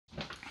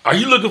Are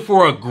you looking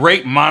for a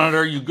great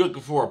monitor? You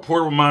looking for a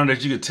portable monitor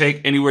that you can take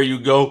anywhere you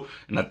go?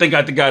 And I think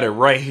I got it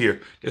right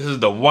here. This is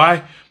the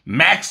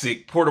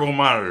WIMAXIT portable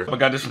monitor. I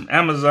got this from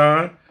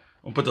Amazon.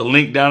 I'll put the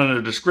link down in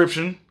the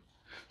description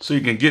so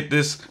you can get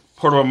this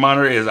portable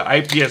monitor. It is an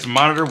IPS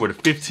monitor with a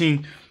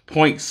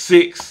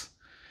 15.6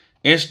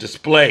 inch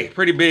display.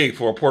 Pretty big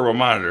for a portable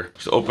monitor.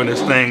 Just open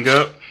this thing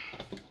up.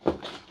 I'm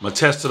gonna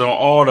test it on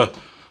all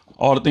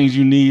the things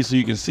you need so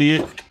you can see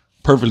it.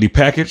 Perfectly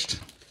packaged.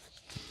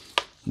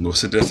 We'll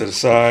sit this to the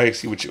side,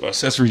 see what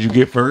accessories you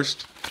get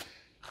first.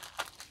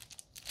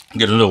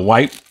 Get a little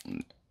wipe,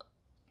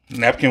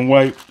 napkin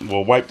wipe.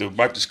 We'll wipe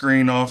the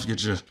screen off.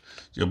 Get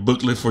your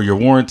booklet for your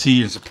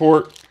warranty and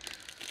support.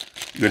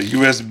 You got a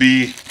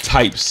USB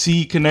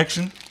Type-C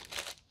connection.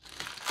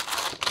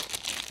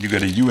 You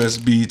got a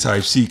USB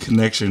Type-C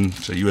connection.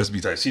 So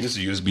USB Type-C, this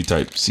is USB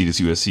Type-C, this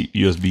is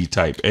USB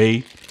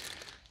Type-A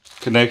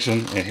connection.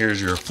 And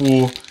here's your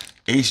full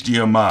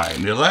HDMI.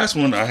 And the last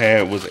one I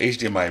had was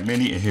HDMI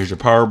mini, and here's your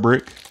power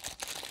brick.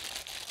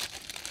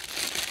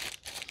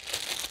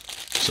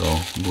 So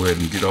go ahead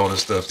and get all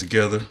this stuff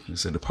together. I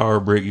said the power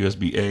brick,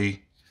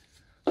 USB-A.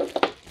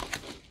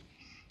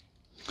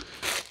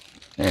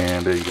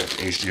 And there you got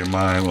the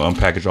HDMI. We'll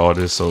unpackage all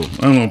this. So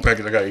I'm gonna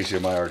unpackage, I got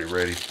HDMI already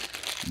ready.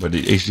 But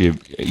the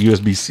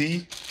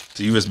USB-C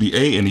to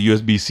USB-A and the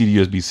USB-C to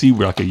USB-C,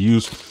 where I can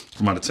use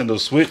for my Nintendo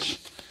Switch.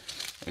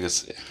 I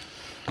guess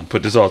I'll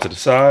put this all to the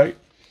side.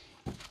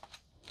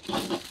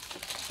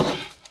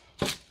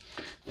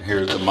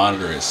 Here's the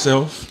monitor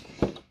itself.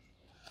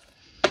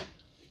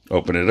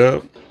 Open it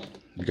up.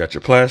 You got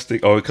your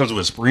plastic. Oh, it comes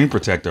with a screen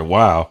protector.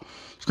 Wow.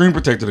 Screen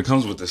protector that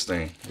comes with this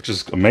thing, which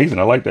is amazing.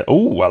 I like that.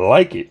 Oh, I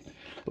like it.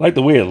 I like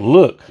the way it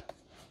looks.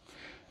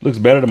 Looks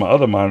better than my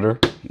other monitor.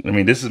 I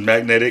mean, this is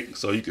magnetic,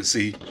 so you can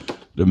see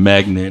the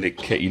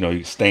magnetic, you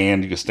can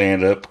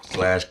stand up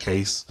 /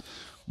 case,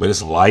 but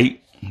it's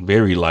light,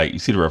 very light. You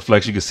see the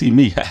reflection, you can see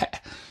me.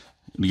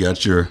 You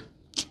got your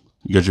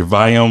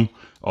volume,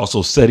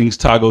 also settings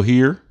toggle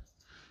here.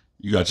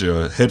 You got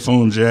your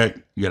headphone jack.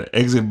 You got an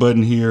exit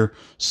button here.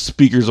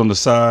 Speakers on the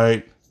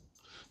side.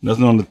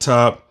 Nothing on the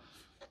top.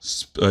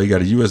 You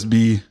got a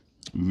USB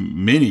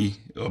mini,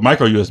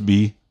 micro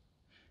USB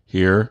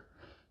here.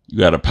 You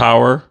got a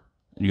power.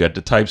 You got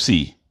the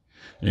Type-C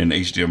and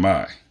the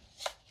HDMI.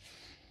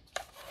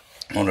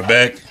 On the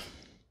back,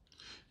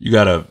 you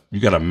got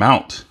a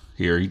mount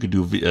here. You could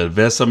do a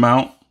VESA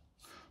mount,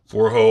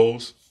 4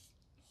 holes.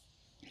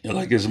 And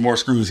like there's more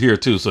screws here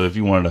too. So if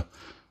you wanted to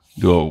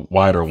do a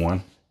wider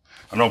one.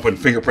 I know I'm putting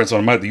fingerprints on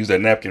them. I have to use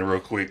that napkin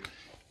real quick.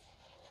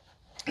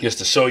 Just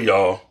to show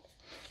y'all.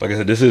 Like I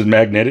said, this is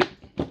magnetic.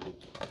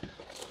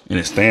 And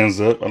it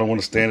stands up. I don't want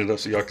to stand it up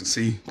so y'all can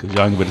see, because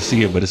y'all ain't able to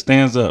see it, but it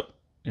stands up.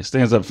 It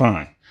stands up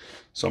fine.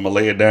 So I'm gonna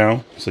lay it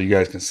down so you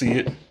guys can see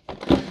it.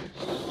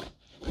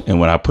 And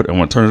when I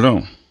want to turn it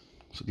on.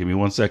 So give me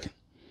 1 second.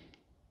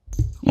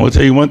 I'm gonna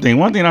tell you one thing.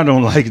 One thing I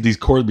don't like is these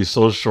cords be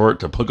so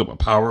short to hook up a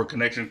power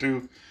connection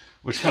to,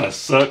 which kind of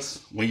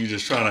sucks when you're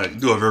just trying to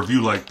do a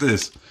review like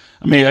this.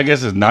 I mean, I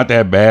guess it's not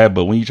that bad,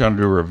 but when you're trying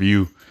to do a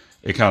review,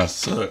 it kind of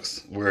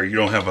sucks where you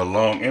don't have a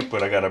long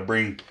input. I got to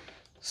bring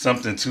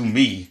something to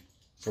me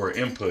for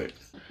input.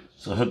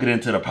 So hook it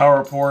into the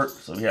power port.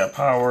 So we have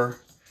power.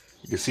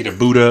 You can see the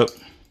boot up.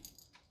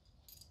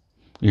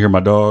 You hear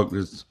my dog.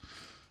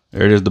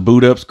 There it is, the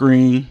boot up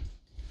screen.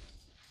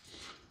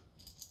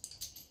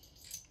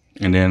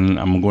 And then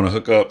I'm going to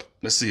hook up.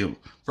 Let's see.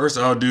 First,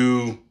 I'll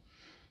do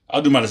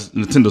my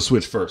Nintendo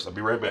Switch first. I'll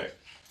be right back.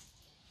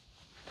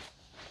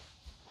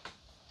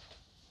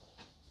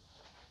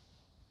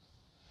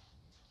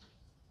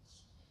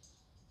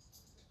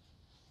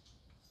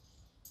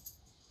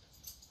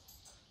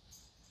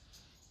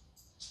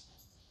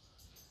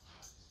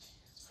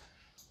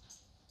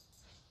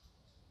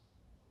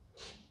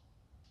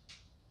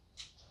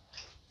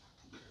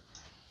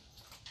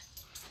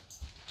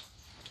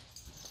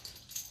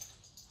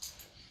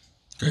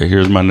 Okay,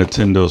 here's my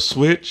Nintendo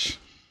Switch.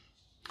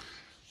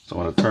 So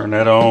I'm gonna turn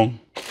that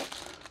on,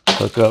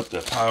 hook up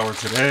the power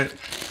to that.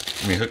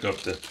 Hook up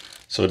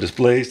so it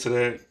displays to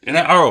that. And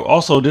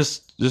also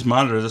this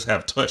monitor does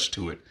have touch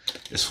to it.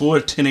 It's full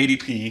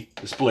 1080p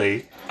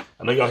display.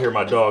 I know y'all hear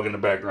my dog in the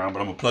background, but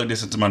I'm gonna plug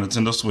this into my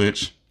Nintendo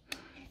Switch.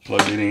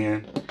 Plug it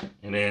in,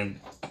 and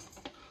then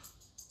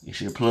you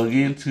should plug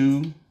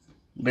into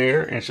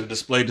there and should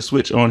display the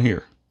Switch on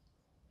here.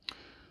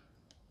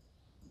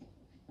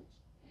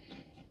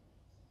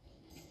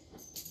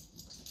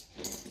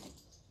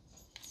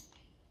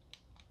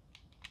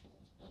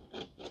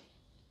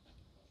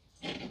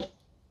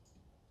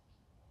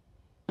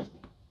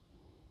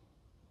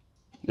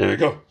 There we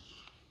go.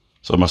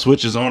 So my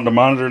Switch is on the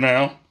monitor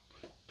now.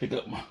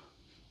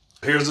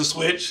 Here's the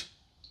Switch.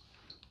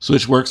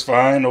 Switch works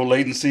fine, no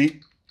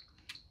latency.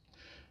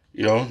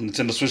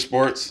 Nintendo Switch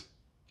Sports.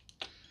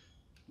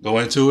 Go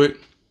into it.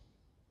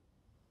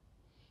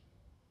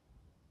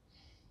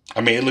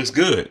 I mean, it looks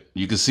good.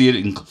 You can see it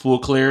in full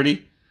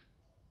clarity.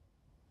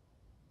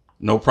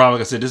 No problem.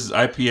 Like I said, this is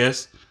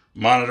IPS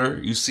monitor.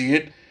 You see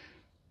it.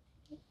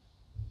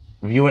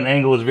 Viewing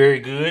angle is very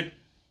good.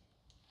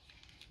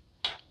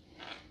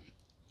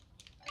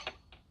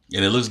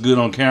 And it looks good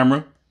on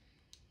camera.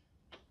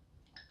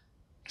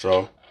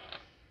 So,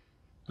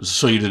 just to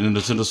show you that the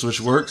Nintendo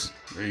Switch works.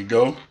 There you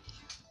go.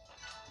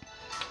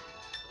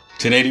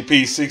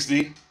 1080p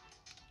 60.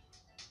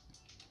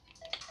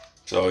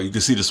 So you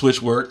can see the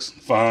Switch works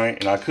fine.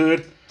 And let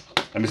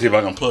me see if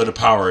I can plug the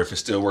power if it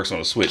still works on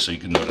the Switch so you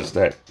can notice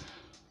that.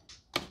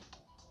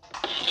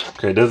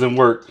 Okay, it doesn't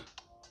work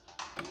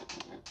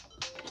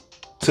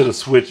to the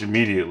Switch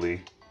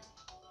immediately.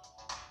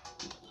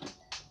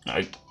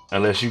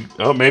 Unless you,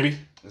 oh, maybe.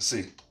 Let's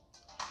see.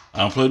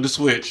 I unplug the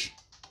Switch.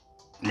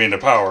 The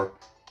power.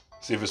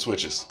 See if it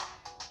switches.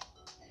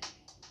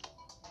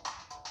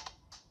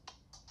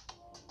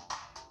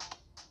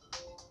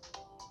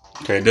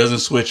 Okay, it doesn't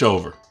switch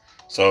over.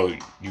 So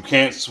you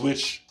can't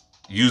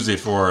use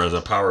it as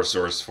a power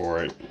source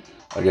for it.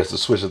 I guess the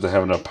Switch doesn't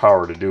have enough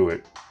power to do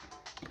it.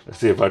 Let's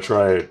see if I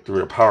try it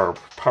through a power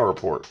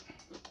port.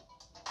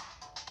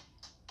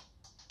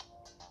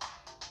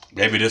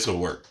 Maybe this will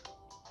work.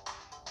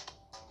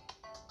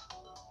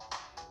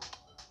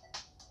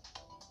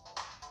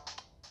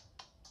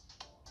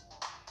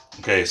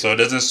 Okay, so it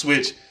doesn't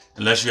switch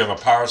unless you have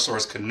a power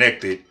source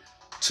connected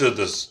to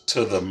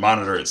the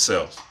monitor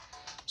itself.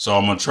 So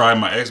I'm gonna try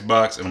my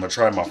Xbox and I'm gonna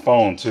try my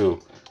phone too.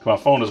 My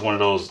phone is one of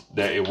those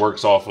that it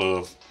works off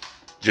of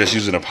just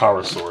using a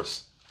power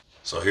source.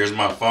 So here's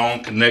my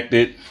phone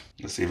connected.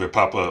 Let's see if it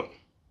pop up.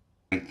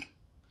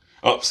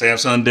 Oh,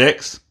 Samsung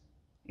DeX.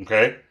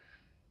 Okay.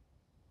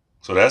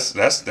 So that's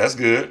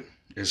good.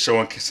 It's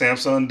showing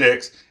Samsung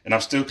DeX, and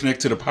I'm still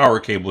connected to the power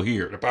cable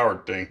here, the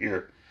power thing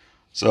here.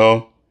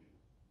 So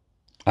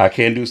I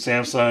can do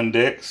Samsung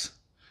DeX.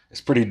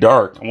 It's pretty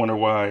dark. I wonder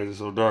why it's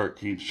so dark.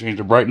 Can you change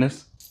the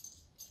brightness?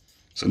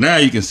 So now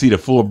you can see the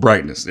full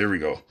brightness. There we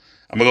go.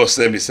 I'm gonna go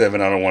 77.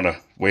 I don't want to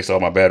waste all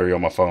my battery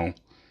on my phone.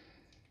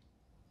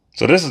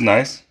 So this is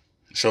nice.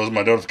 It shows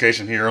my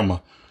notification here on my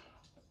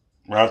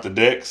right off the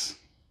DeX.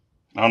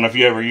 I don't know if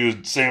you ever used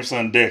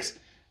Samsung DeX.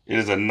 It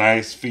is a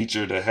nice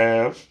feature to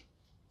have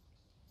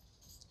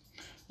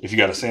if you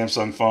got a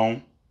Samsung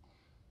phone.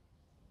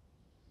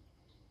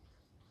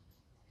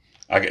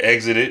 I can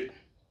exit it.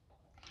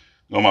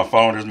 Go on my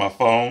phone. There's my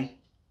phone.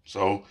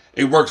 So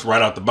it works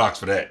right out the box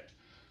for that.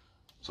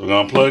 So we're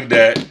going to unplug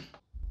that.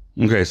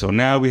 Okay, so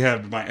now we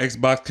have my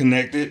Xbox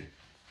connected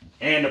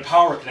and the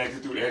power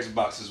connected through the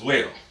Xbox as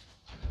well.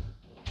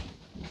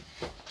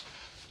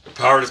 The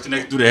power is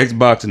connected through the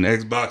Xbox and the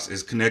Xbox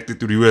is connected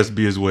through the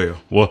USB as well.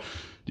 Well,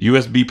 the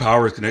USB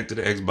power is connected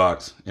to the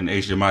Xbox and the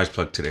HDMI is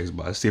plugged to the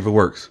Xbox. Let's see if it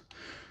works.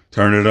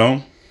 Turn it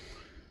on.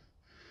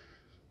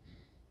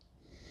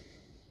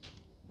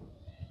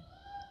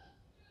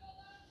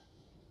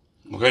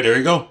 Okay, there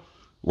you go.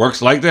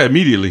 Works like that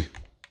immediately.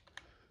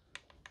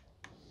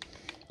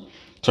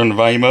 Turn the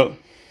volume up.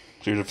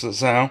 Hear the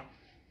sound.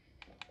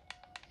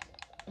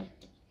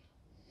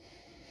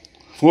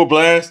 Full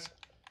blast.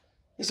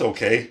 It's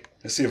okay.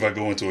 Let's see if I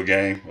go into a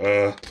game.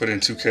 Put in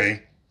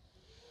 2K.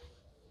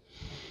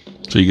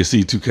 So you can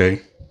see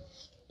 2K.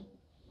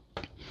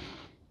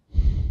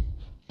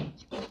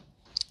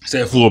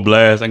 Set full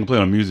blast. I can play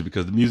on music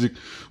because the music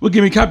will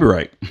give me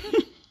copyright.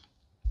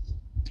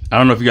 I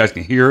don't know if you guys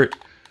can hear it.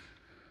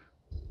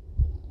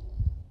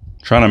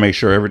 Trying to make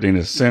sure everything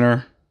is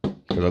center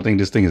because I think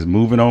this thing is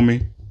moving on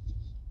me.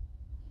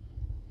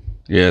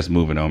 Yeah, it's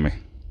moving on me.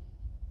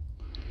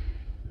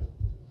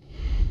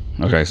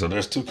 Okay, so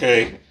there's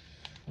 2K.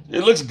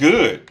 It looks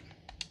good.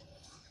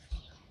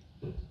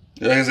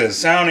 Like I said, the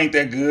sound ain't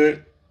that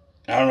good.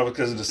 I don't know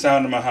because of the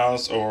sound in my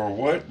house or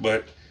what,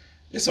 but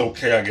it's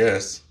okay, I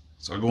guess.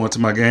 So I go into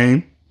my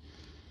game.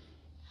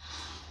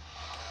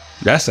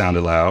 That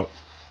sounded loud.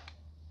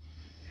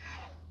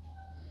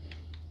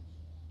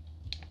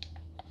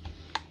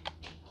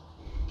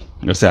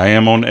 Let's say I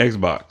am on the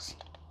Xbox.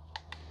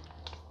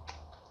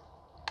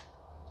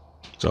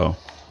 So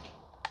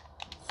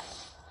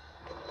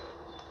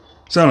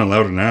sounding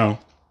louder now.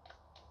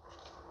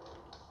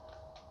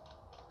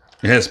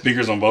 It has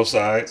speakers on both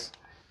sides.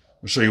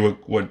 I'll show you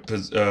what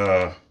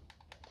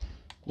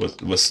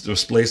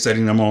display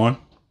setting I'm on.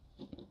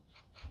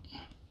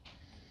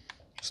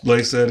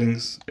 Display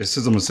settings. It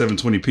says I'm on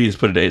 720p. Let's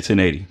put it at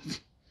 1080.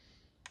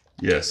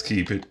 Yes,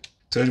 keep it.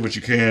 Tell you what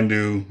you can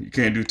do. You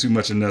can't do too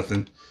much of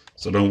nothing.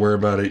 So don't worry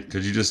about it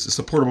because it's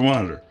a portable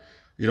monitor.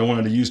 You don't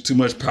want it to use too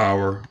much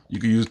power. You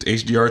can use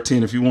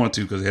HDR10 if you want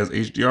to because it has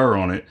HDR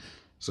on it.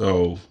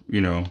 So,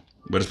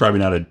 but it's probably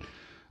not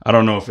I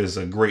don't know if it's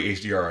a great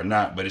HDR or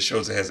not, but it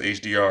shows it has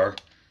HDR.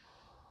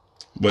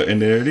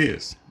 And there it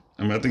is.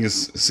 I think it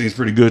seems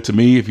pretty good to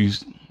me.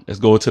 Let's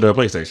go to the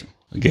PlayStation.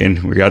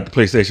 Again, we got the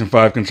PlayStation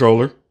 5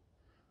 controller.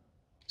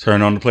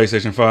 Turn on the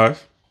PlayStation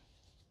 5.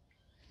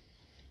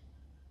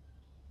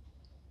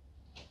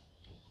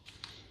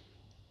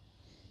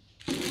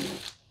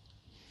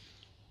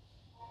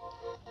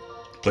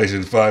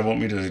 PlayStation 5 want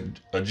me to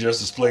adjust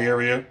display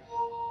area.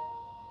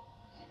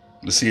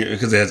 To see it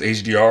because it has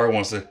HDR. It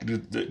wants to do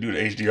the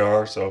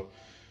HDR. So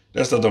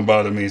that stuff don't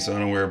bother me. So I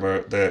don't worry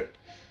about that.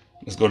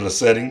 Let's go to the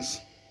settings.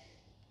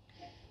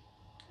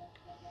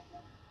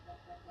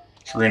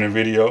 Screen and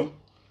video.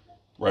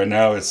 Right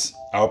now it's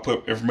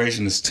output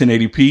information is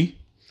 1080p,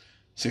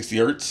 60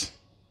 hertz,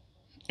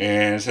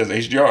 and it says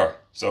HDR.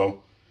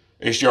 So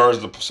HDR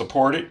is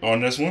supported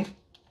on this one.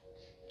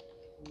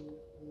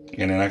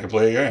 And then I can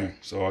play a game.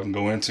 So I can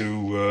go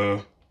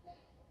into,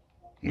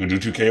 I'm gonna do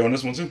 2K on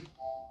this one too.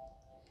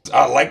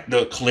 I like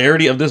the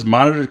clarity of this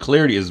monitor. The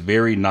clarity is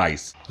very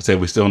nice. I said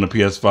we're still on the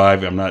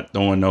PS5. I'm not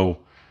throwing no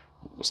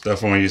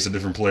stuff on. It's a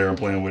different player I'm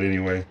playing with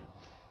anyway.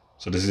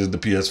 So this is the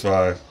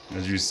PS5,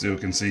 as you still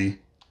can see.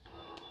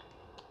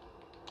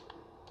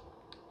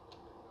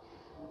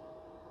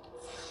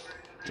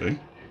 See?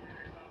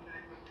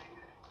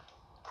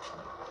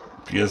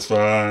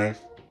 PS5.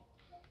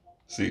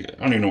 See,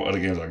 I don't even know what other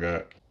games I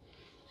got.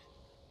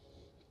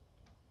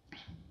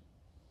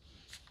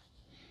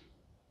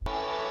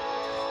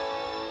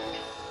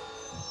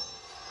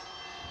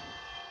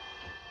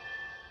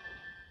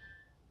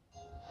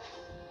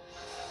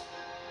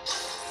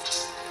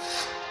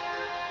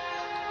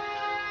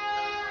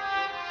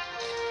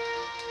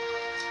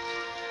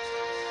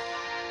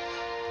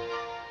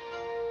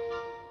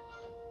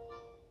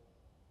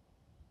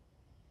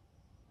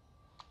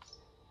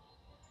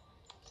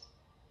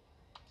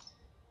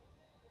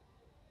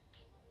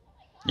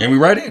 And we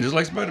right in, just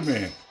like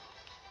Spider-Man.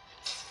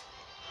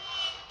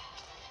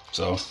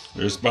 So,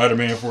 there's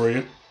Spider-Man for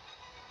you.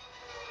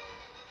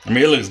 I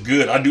mean, it looks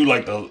good. I do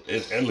like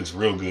it looks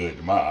real good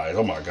in my eyes.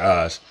 Oh my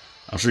gosh.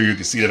 I'm sure you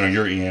can see that on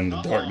your end,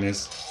 the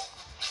darkness.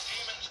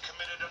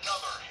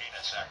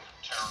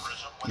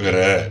 Look at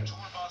that.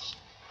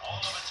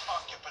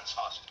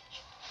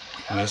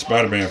 And that's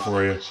Spider-Man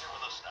for you.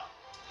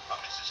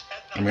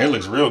 I mean, it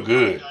looks real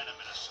good.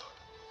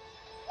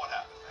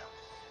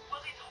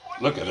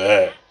 Look at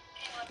that.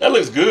 That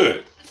looks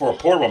good for a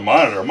portable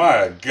monitor.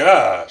 My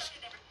gosh.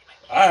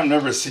 I have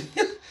never seen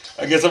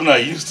I guess I'm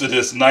not used to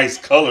this nice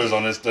colors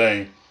on this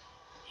thing.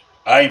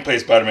 I ain't played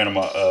Spider-Man on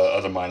my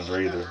other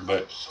monitor either,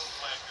 but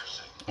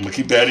I'm gonna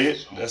keep that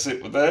it. That's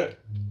it with that.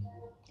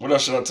 What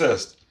else should I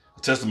test?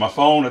 I tested my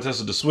phone, I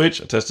tested the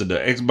Switch, I tested the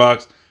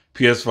Xbox,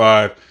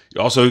 PS5.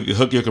 You also can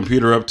hook your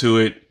computer up to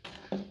it.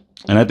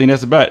 And I think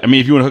that's about it. I mean,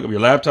 if you want to hook up your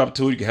laptop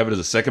to it, you can have it as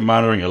a second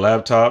monitor on your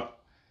laptop.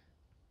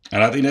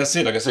 And I think that's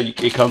it. Like I said,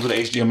 it comes with an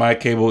HDMI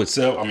cable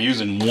itself. I'm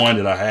using one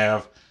that I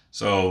have,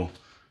 so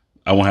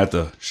I won't have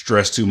to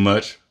stress too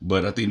much.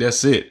 But I think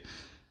that's it.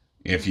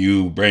 If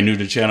you brand new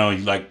to the channel,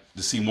 you like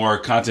to see more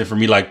content from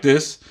me like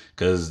this,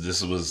 because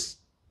this was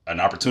an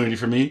opportunity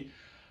for me,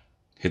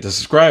 hit the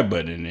subscribe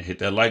button and hit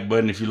that like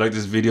button. If you like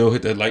this video,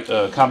 hit that like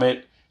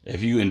comment.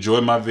 If you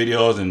enjoy my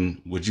videos,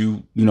 and would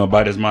you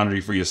buy this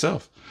monitor for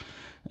yourself?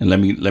 And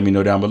let me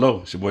know down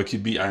below. It's your boy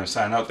QB. I am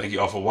signing out. Thank you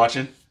all for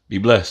watching. Be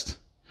blessed.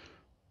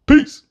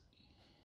 Peace.